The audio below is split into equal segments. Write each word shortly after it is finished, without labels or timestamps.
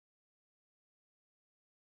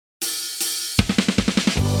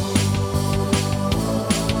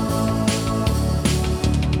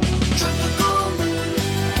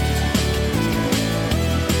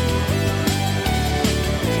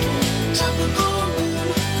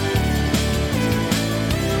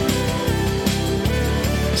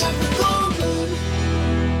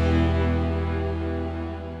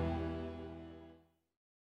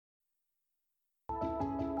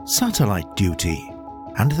Satellite Duty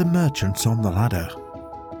and the Merchants on the Ladder,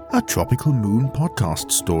 a Tropical Moon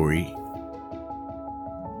podcast story.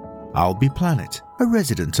 Albie Planet, a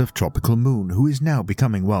resident of Tropical Moon who is now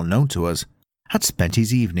becoming well known to us, had spent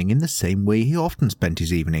his evening in the same way he often spent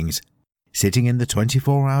his evenings, sitting in the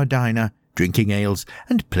 24-hour diner, drinking ales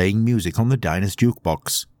and playing music on the diner's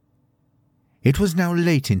jukebox. It was now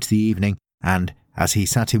late into the evening, and as he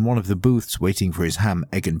sat in one of the booths waiting for his ham,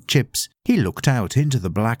 egg and chips, he looked out into the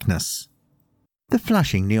blackness. The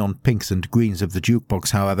flashing neon pinks and greens of the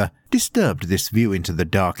jukebox, however, disturbed this view into the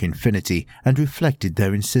dark infinity and reflected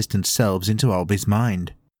their insistent selves into Albie's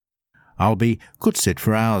mind. Albie could sit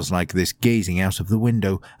for hours like this, gazing out of the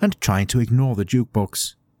window and trying to ignore the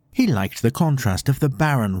jukebox. He liked the contrast of the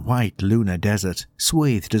barren white lunar desert,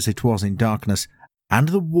 swathed as it was in darkness, and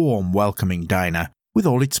the warm, welcoming diner, with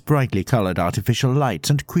all its brightly coloured artificial lights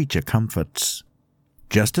and creature comforts.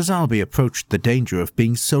 Just as Albie approached the danger of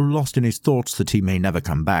being so lost in his thoughts that he may never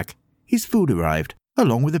come back, his food arrived,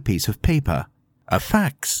 along with a piece of paper. A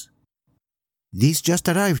fax. "This just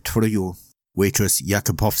arrived for you," waitress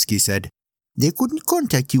Yakubovsky said. "They couldn't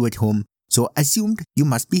contact you at home, so assumed you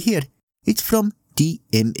must be here. It's from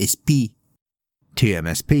TMSP.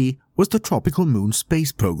 TMSP was the Tropical Moon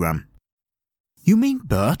Space Program. "You mean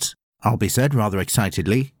Bert?" Albie said rather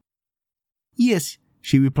excitedly. "Yes,"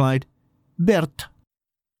 she replied. "Bert."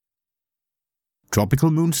 Tropical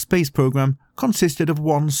Moon Space Program consisted of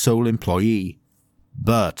one sole employee,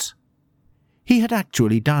 Bert. He had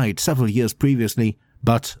actually died several years previously,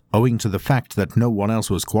 but owing to the fact that no one else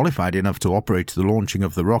was qualified enough to operate the launching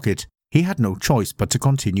of the rocket, he had no choice but to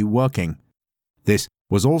continue working. This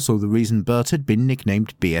was also the reason Bert had been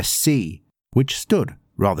nicknamed BSC, which stood,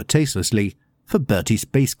 rather tastelessly, for Bertie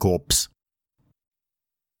Space Corps.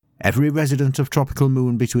 Every resident of Tropical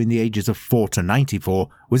Moon between the ages of 4 to 94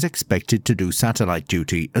 was expected to do satellite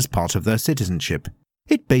duty as part of their citizenship.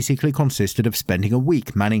 It basically consisted of spending a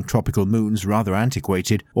week manning Tropical Moon's rather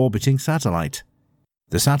antiquated orbiting satellite.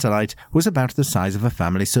 The satellite was about the size of a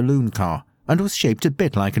family saloon car and was shaped a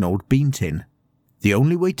bit like an old bean tin. The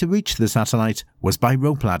only way to reach the satellite was by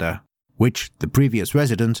rope ladder, which the previous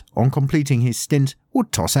resident, on completing his stint,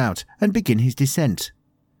 would toss out and begin his descent.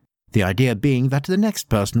 The idea being that the next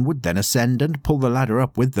person would then ascend and pull the ladder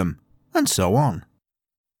up with them, and so on.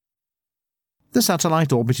 The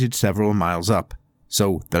satellite orbited several miles up,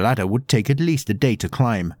 so the ladder would take at least a day to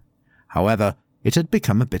climb. However, it had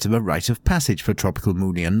become a bit of a rite of passage for Tropical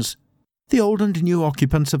Moonians. The old and new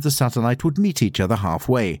occupants of the satellite would meet each other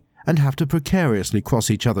halfway, and have to precariously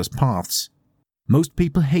cross each other's paths. Most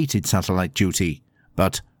people hated satellite duty,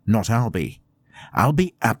 but not Albie.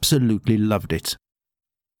 Albie absolutely loved it.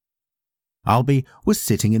 Albie was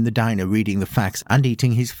sitting in the diner reading the fax and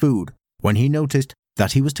eating his food when he noticed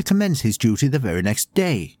that he was to commence his duty the very next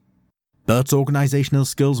day. Bert's organizational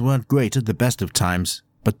skills weren't great at the best of times,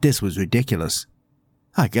 but this was ridiculous.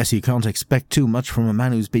 "I guess you can't expect too much from a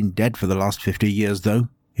man who's been dead for the last 50 years, though,"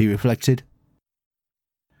 he reflected.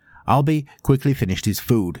 Albie quickly finished his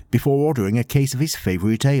food before ordering a case of his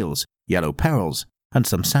favourite ales, Yellow Perils, and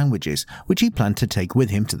some sandwiches, which he planned to take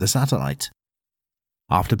with him to the satellite.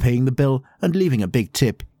 After paying the bill and leaving a big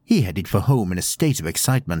tip, he headed for home in a state of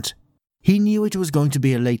excitement. He knew it was going to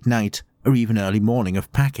be a late night or even early morning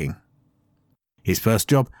of packing. His first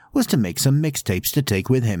job was to make some mixtapes to take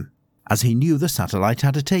with him, as he knew the satellite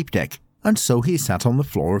had a tape deck, and so he sat on the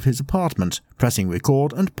floor of his apartment, pressing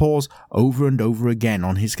record and pause over and over again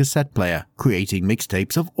on his cassette player, creating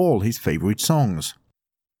mixtapes of all his favourite songs.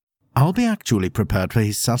 Albie actually prepared for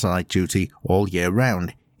his satellite duty all year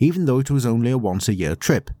round, even though it was only a once-a-year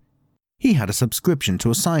trip. He had a subscription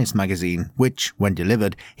to a science magazine, which, when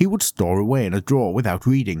delivered, he would store away in a drawer without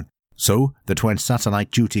reading, so that when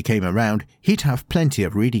satellite duty came around, he'd have plenty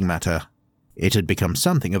of reading matter. It had become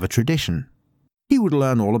something of a tradition. He would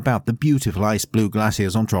learn all about the beautiful ice blue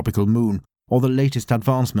glaciers on Tropical Moon, or the latest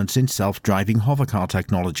advancements in self-driving hovercar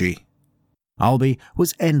technology. Albie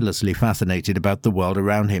was endlessly fascinated about the world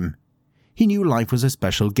around him. He knew life was a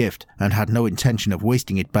special gift and had no intention of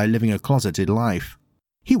wasting it by living a closeted life.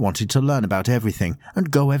 He wanted to learn about everything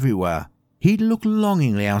and go everywhere. He'd look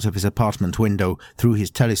longingly out of his apartment window through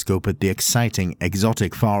his telescope at the exciting,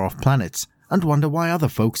 exotic, far-off planets and wonder why other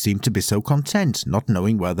folks seemed to be so content not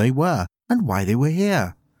knowing where they were and why they were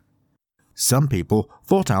here. Some people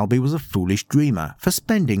thought Albie was a foolish dreamer for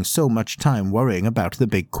spending so much time worrying about the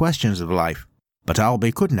big questions of life, but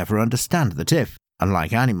Albie could never understand that if,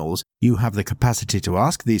 unlike animals, you have the capacity to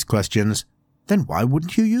ask these questions, then why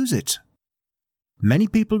wouldn't you use it? Many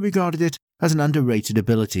people regarded it as an underrated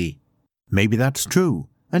ability. Maybe that's true,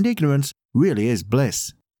 and ignorance really is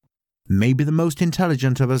bliss. maybe the most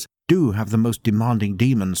intelligent of us do have the most demanding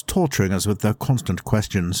demons torturing us with their constant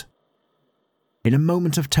questions. In a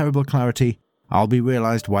moment of terrible clarity, Albie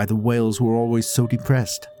realized why the whales were always so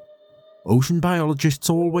depressed. Ocean biologists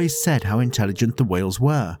always said how intelligent the whales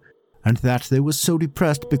were, and that they were so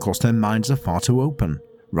depressed because their minds are far too open,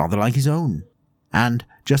 rather like his own, and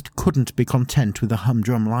just couldn't be content with a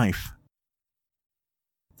humdrum life.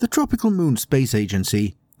 The Tropical Moon Space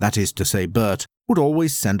Agency, that is to say Bert, would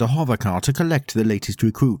always send a hovercar to collect the latest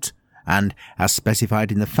recruit, and, as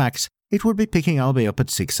specified in the facts, it would be picking Albie up at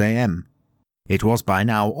 6 a.m. It was by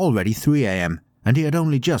now already 3 a.m, and he had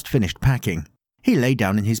only just finished packing. He lay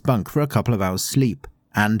down in his bunk for a couple of hours' sleep,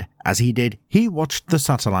 and, as he did, he watched the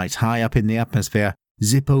satellite high up in the atmosphere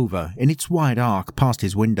zip over in its wide arc past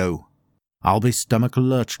his window. Albie's stomach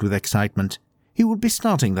lurched with excitement. He would be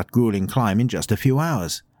starting that grueling climb in just a few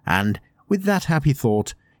hours, and, with that happy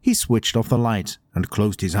thought, he switched off the light and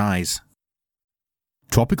closed his eyes.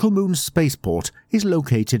 Tropical Moon Spaceport is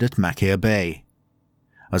located at Makia Bay.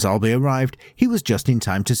 As Albie arrived, he was just in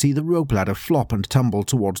time to see the rope ladder flop and tumble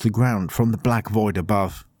towards the ground from the black void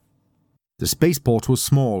above. The spaceport was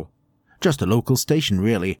small, just a local station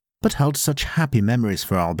really, but held such happy memories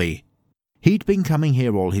for Albie. He'd been coming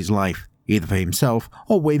here all his life, either for himself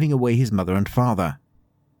or waving away his mother and father.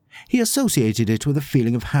 He associated it with a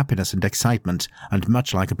feeling of happiness and excitement, and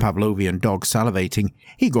much like a Pavlovian dog salivating,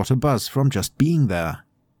 he got a buzz from just being there.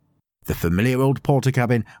 The familiar old porter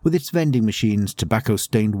cabin, with its vending machines,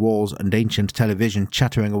 tobacco-stained walls, and ancient television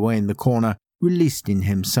chattering away in the corner, released in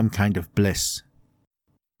him some kind of bliss.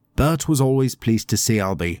 Bert was always pleased to see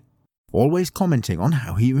Albie, always commenting on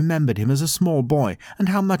how he remembered him as a small boy and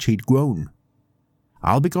how much he'd grown.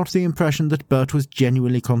 Albie got the impression that Bert was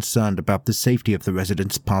genuinely concerned about the safety of the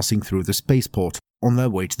residents passing through the spaceport on their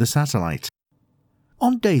way to the satellite.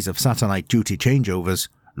 On days of satellite duty changeovers,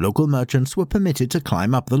 local merchants were permitted to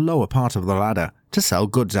climb up the lower part of the ladder to sell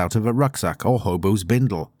goods out of a rucksack or hobo's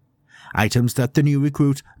bindle, items that the new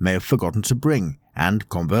recruit may have forgotten to bring, and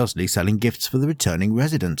conversely selling gifts for the returning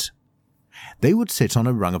resident. They would sit on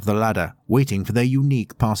a rung of the ladder, waiting for their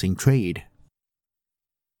unique passing trade.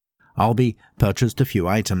 Albie purchased a few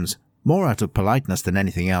items, more out of politeness than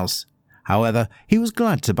anything else. However, he was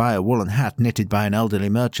glad to buy a woolen hat knitted by an elderly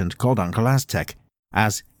merchant called Uncle Aztec,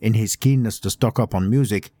 as, in his keenness to stock up on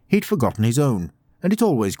music, he'd forgotten his own, and it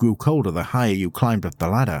always grew colder the higher you climbed up the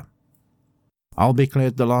ladder. Albie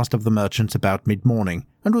cleared the last of the merchants about mid-morning,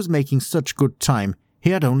 and was making such good time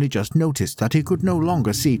he had only just noticed that he could no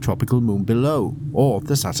longer see Tropical Moon below, or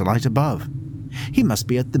the satellite above. He must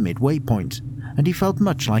be at the midway point, and he felt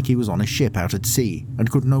much like he was on a ship out at sea, and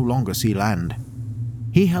could no longer see land.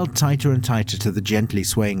 He held tighter and tighter to the gently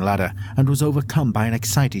swaying ladder, and was overcome by an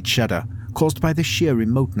excited shudder, caused by the sheer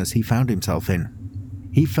remoteness he found himself in.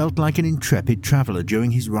 He felt like an intrepid traveller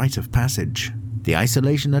during his rite of passage. The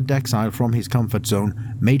isolation and exile from his comfort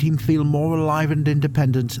zone made him feel more alive and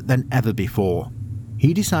independent than ever before.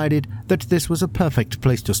 He decided that this was a perfect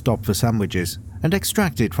place to stop for sandwiches, and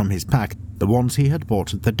extracted from his pack the ones he had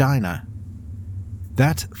bought at the diner.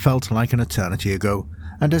 That felt like an eternity ago,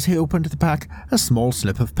 and as he opened the pack, a small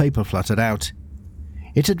slip of paper fluttered out.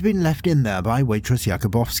 It had been left in there by waitress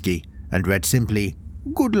Yakubovsky, and read simply,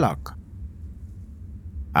 "Good luck."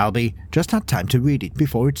 Albie just had time to read it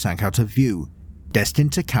before it sank out of view,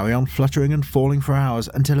 destined to carry on fluttering and falling for hours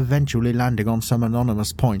until eventually landing on some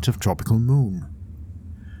anonymous point of Tropical Moon.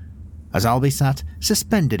 As Albie sat,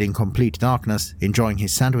 suspended in complete darkness, enjoying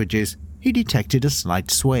his sandwiches, he detected a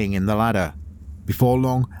slight swaying in the ladder. Before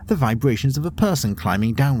long, the vibrations of a person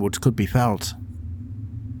climbing downwards could be felt.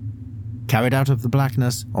 Carried out of the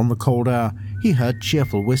blackness, on the cold air, he heard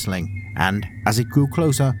cheerful whistling, and, as it grew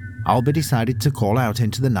closer, Albie decided to call out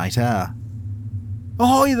into the night air.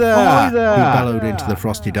 "Ahoy there!" Ahoy there! He bellowed into the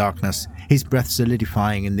frosty darkness, his breath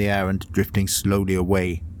solidifying in the air and drifting slowly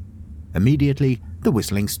away. Immediately, the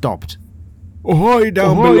whistling stopped. "Ahoy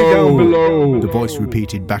down below!" The voice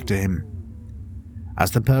repeated back to him.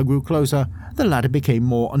 As the pair grew closer, the ladder became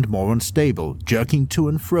more and more unstable, jerking to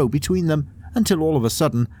and fro between them, until all of a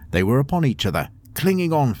sudden they were upon each other,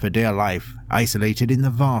 clinging on for dear life, isolated in the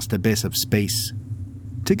vast abyss of space.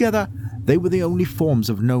 Together, they were the only forms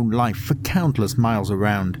of known life for countless miles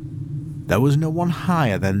around. There was no one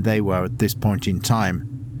higher than they were at this point in time,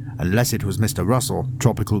 unless it was Mr. Russell,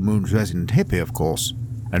 Tropical Moon's resident hippie of course,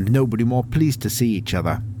 and nobody more pleased to see each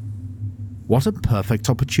other. What a perfect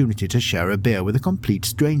opportunity to share a beer with a complete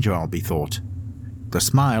stranger, Albie thought. The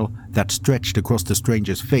smile that stretched across the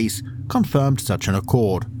stranger's face confirmed such an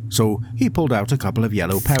accord, so he pulled out a couple of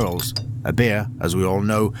Yellow Perils, a beer, as we all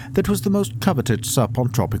know, that was the most coveted sup on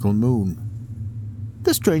Tropical Moon.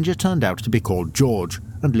 The stranger turned out to be called George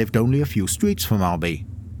and lived only a few streets from Albie.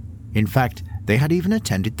 In fact, they had even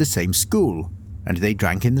attended the same school, and they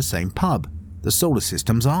drank in the same pub, the Solar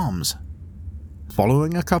System's Arms.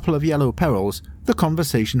 Following a couple of yellow perils, the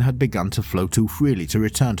conversation had begun to flow too freely to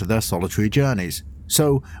return to their solitary journeys,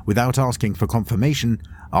 so, without asking for confirmation,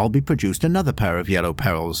 Albie produced another pair of yellow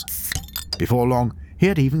perils. Before long, he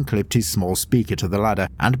had even clipped his small speaker to the ladder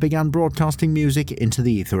and began broadcasting music into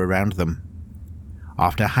the ether around them.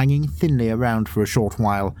 After hanging thinly around for a short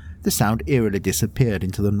while, the sound eerily disappeared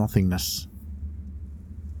into the nothingness.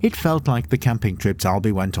 It felt like the camping trips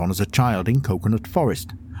Albie went on as a child in Coconut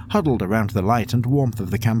Forest, huddled around the light and warmth of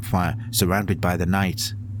the campfire, surrounded by the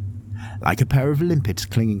night. Like a pair of limpets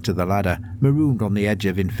clinging to the ladder, marooned on the edge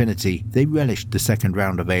of infinity, they relished the second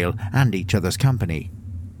round of ale and each other's company.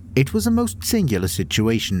 It was a most singular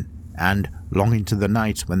situation, and, long into the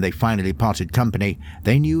night when they finally parted company,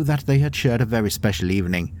 they knew that they had shared a very special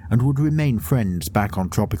evening and would remain friends back on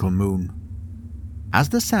Tropical Moon. As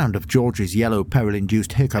the sound of George's yellow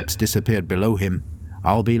peril-induced hiccups disappeared below him,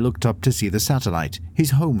 Albie looked up to see the satellite,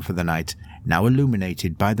 his home for the night, now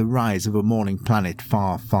illuminated by the rise of a morning planet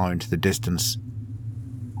far, far into the distance.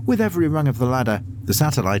 With every rung of the ladder, the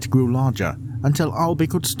satellite grew larger, until Albie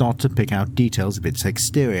could start to pick out details of its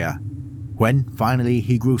exterior. When, finally,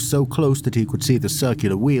 he grew so close that he could see the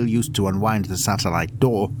circular wheel used to unwind the satellite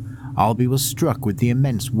door, Albie was struck with the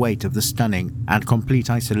immense weight of the stunning and complete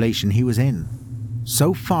isolation he was in.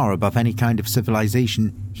 So far above any kind of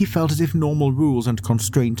civilization, he felt as if normal rules and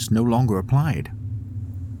constraints no longer applied.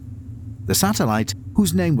 The satellite,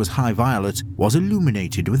 whose name was High Violet, was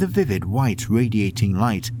illuminated with a vivid white radiating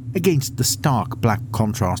light against the stark black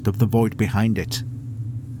contrast of the void behind it.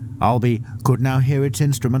 Albie could now hear its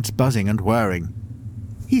instruments buzzing and whirring.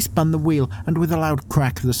 He spun the wheel, and with a loud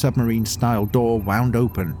crack the submarine-style door wound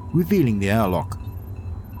open, revealing the airlock.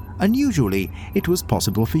 Unusually, it was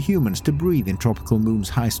possible for humans to breathe in Tropical Moon's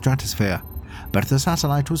high stratosphere, but the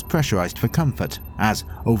satellite was pressurized for comfort, as,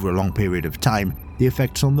 over a long period of time, the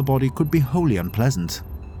effects on the body could be wholly unpleasant.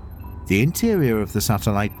 The interior of the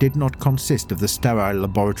satellite did not consist of the sterile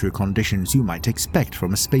laboratory conditions you might expect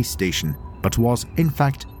from a space station, but was, in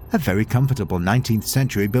fact, a very comfortable 19th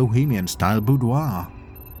century bohemian-style boudoir.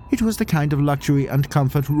 It was the kind of luxury and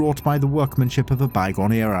comfort wrought by the workmanship of a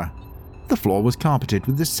bygone era. The floor was carpeted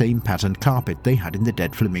with the same patterned carpet they had in the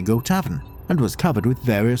Dead Flamingo Tavern, and was covered with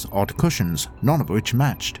various odd cushions, none of which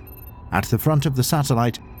matched. At the front of the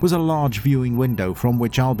satellite was a large viewing window from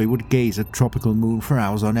which Albie would gaze at Tropical Moon for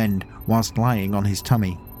hours on end whilst lying on his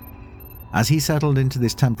tummy. As he settled into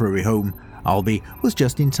this temporary home, Albie was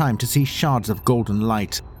just in time to see shards of golden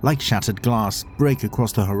light, like shattered glass, break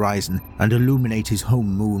across the horizon and illuminate his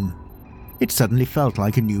home moon. It suddenly felt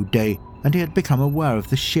like a new day, and he had become aware of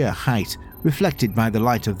the sheer height, reflected by the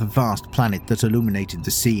light of the vast planet that illuminated the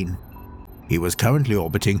scene. He was currently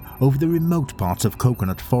orbiting over the remote parts of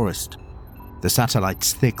Coconut Forest. The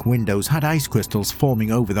satellite's thick windows had ice crystals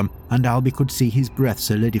forming over them, and Albie could see his breath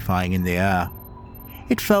solidifying in the air.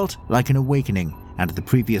 It felt like an awakening, and the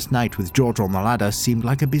previous night with George on the ladder seemed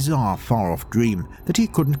like a bizarre, far-off dream that he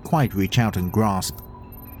couldn't quite reach out and grasp.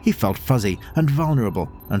 He felt fuzzy and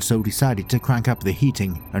vulnerable, and so decided to crank up the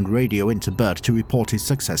heating and radio into Bert to report his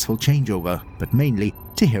successful changeover, but mainly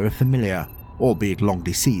to hear a familiar, albeit long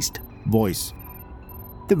deceased, voice.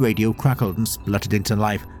 The radio crackled and spluttered into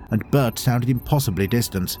life, and Bert sounded impossibly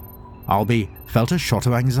distant. Albie felt a shot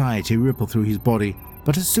of anxiety ripple through his body,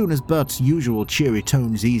 but as soon as Bert's usual cheery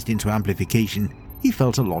tones eased into amplification, he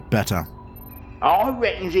felt a lot better. "I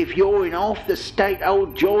reckons if you're in half the state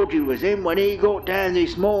old Georgie was in when he got down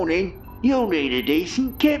this morning, you'll need a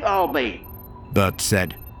decent kip, Albie," Bert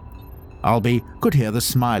said. Albie could hear the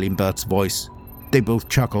smile in Bert's voice. They both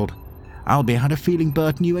chuckled. Albie had a feeling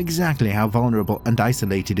Bert knew exactly how vulnerable and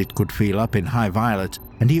isolated it could feel up in High Violet,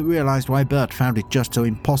 and he realized why Bert found it just so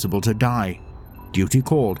impossible to die. Duty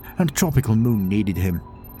called, and Tropical Moon needed him.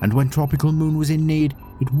 And when Tropical Moon was in need,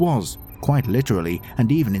 it was, quite literally,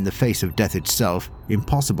 and even in the face of death itself,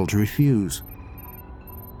 impossible to refuse.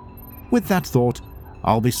 With that thought,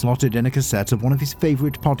 Albie slotted in a cassette of one of his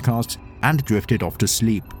favorite podcasts and drifted off to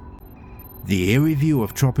sleep. The eerie view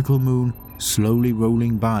of Tropical Moon slowly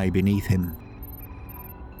rolling by beneath him.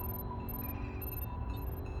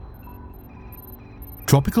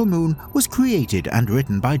 Tropical Moon was created and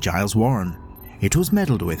written by Giles Warren. It was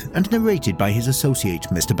meddled with and narrated by his associate,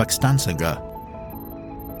 Mr. Buckstansinger.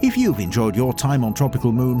 If you've enjoyed your time on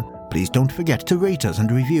Tropical Moon, please don't forget to rate us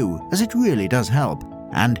and review, as it really does help.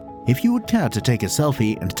 And if you would care to take a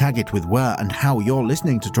selfie and tag it with where and how you're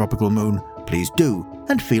listening to Tropical Moon, please do,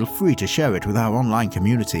 and feel free to share it with our online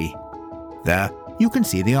community. There, You can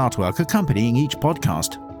see the artwork accompanying each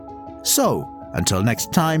podcast. So, until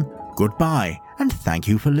next time, goodbye and thank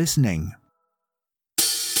you for listening.